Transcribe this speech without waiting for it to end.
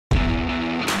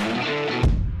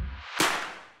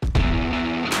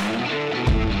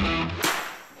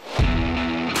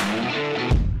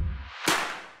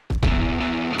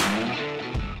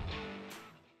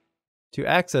To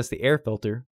access the air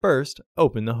filter, first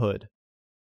open the hood.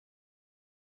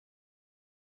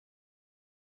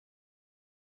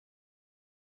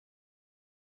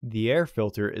 The air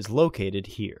filter is located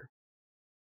here.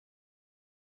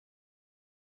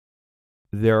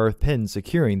 There are pins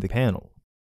securing the panel.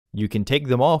 You can take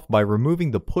them off by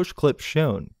removing the push clip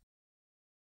shown.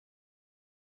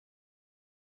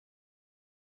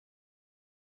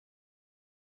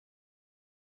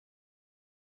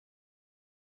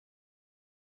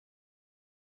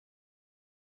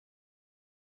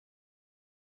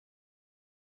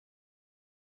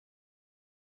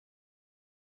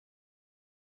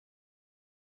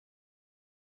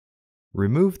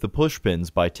 Remove the push pins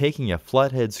by taking a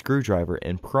flathead screwdriver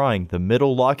and prying the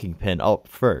middle locking pin up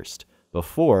first,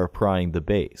 before prying the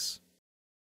base.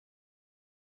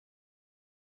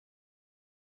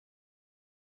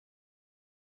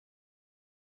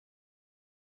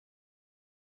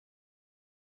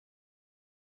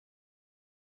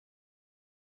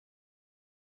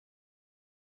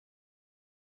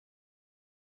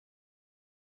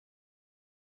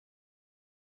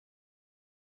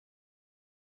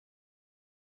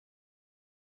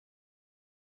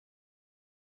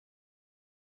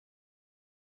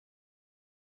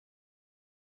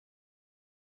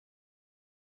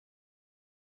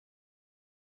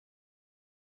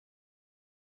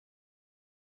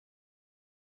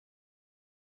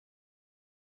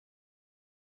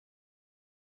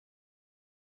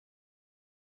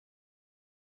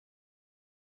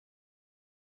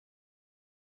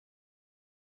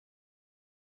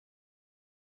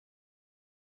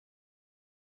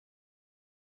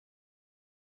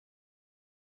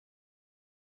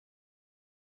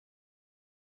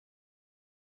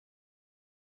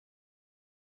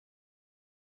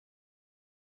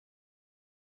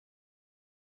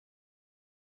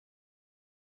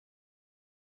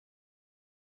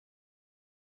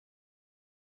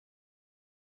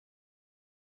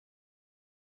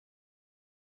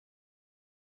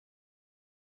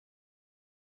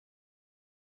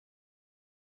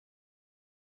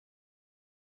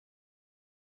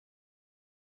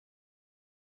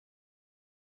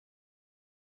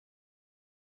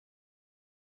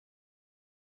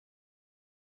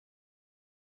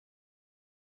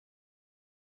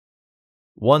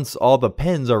 Once all the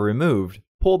pins are removed,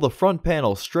 pull the front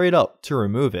panel straight up to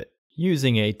remove it.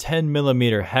 Using a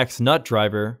 10mm hex nut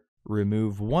driver,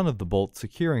 remove one of the bolts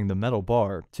securing the metal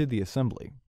bar to the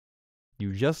assembly.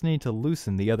 You just need to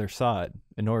loosen the other side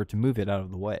in order to move it out of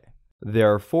the way.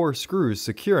 There are 4 screws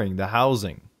securing the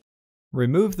housing.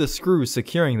 Remove the screws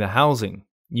securing the housing.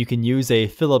 You can use a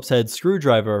Phillips head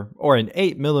screwdriver or an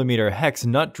 8mm hex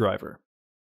nut driver.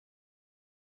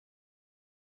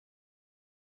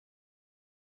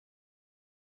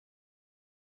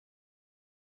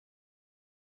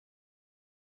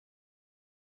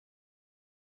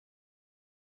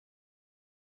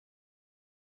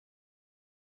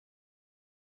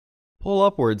 Pull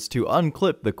upwards to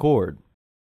unclip the cord.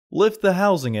 Lift the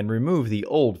housing and remove the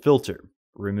old filter.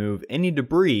 Remove any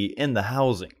debris in the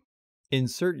housing.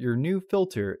 Insert your new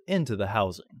filter into the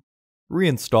housing.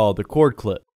 Reinstall the cord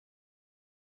clip.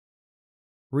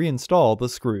 Reinstall the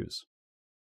screws.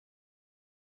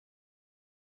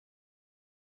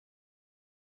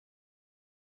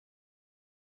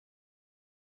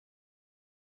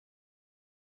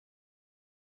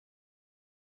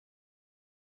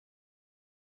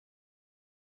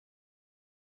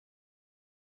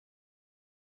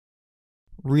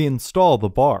 Reinstall the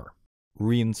bar.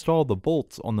 Reinstall the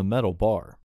bolts on the metal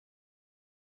bar.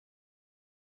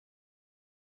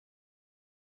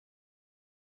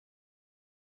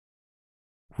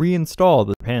 Reinstall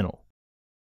the panel.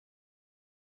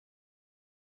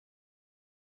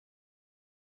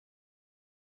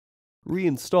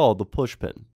 Reinstall the push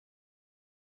pin.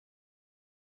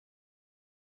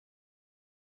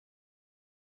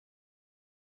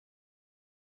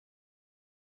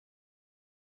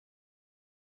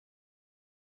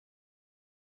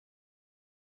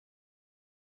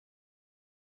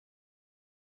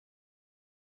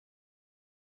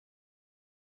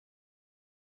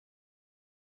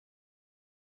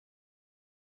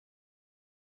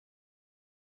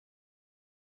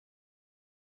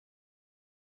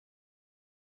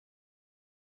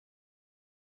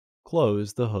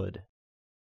 Close the hood.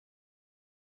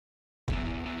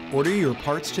 Order your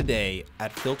parts today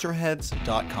at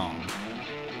filterheads.com.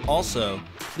 Also,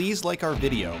 please like our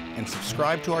video and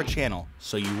subscribe to our channel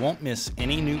so you won't miss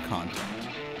any new content.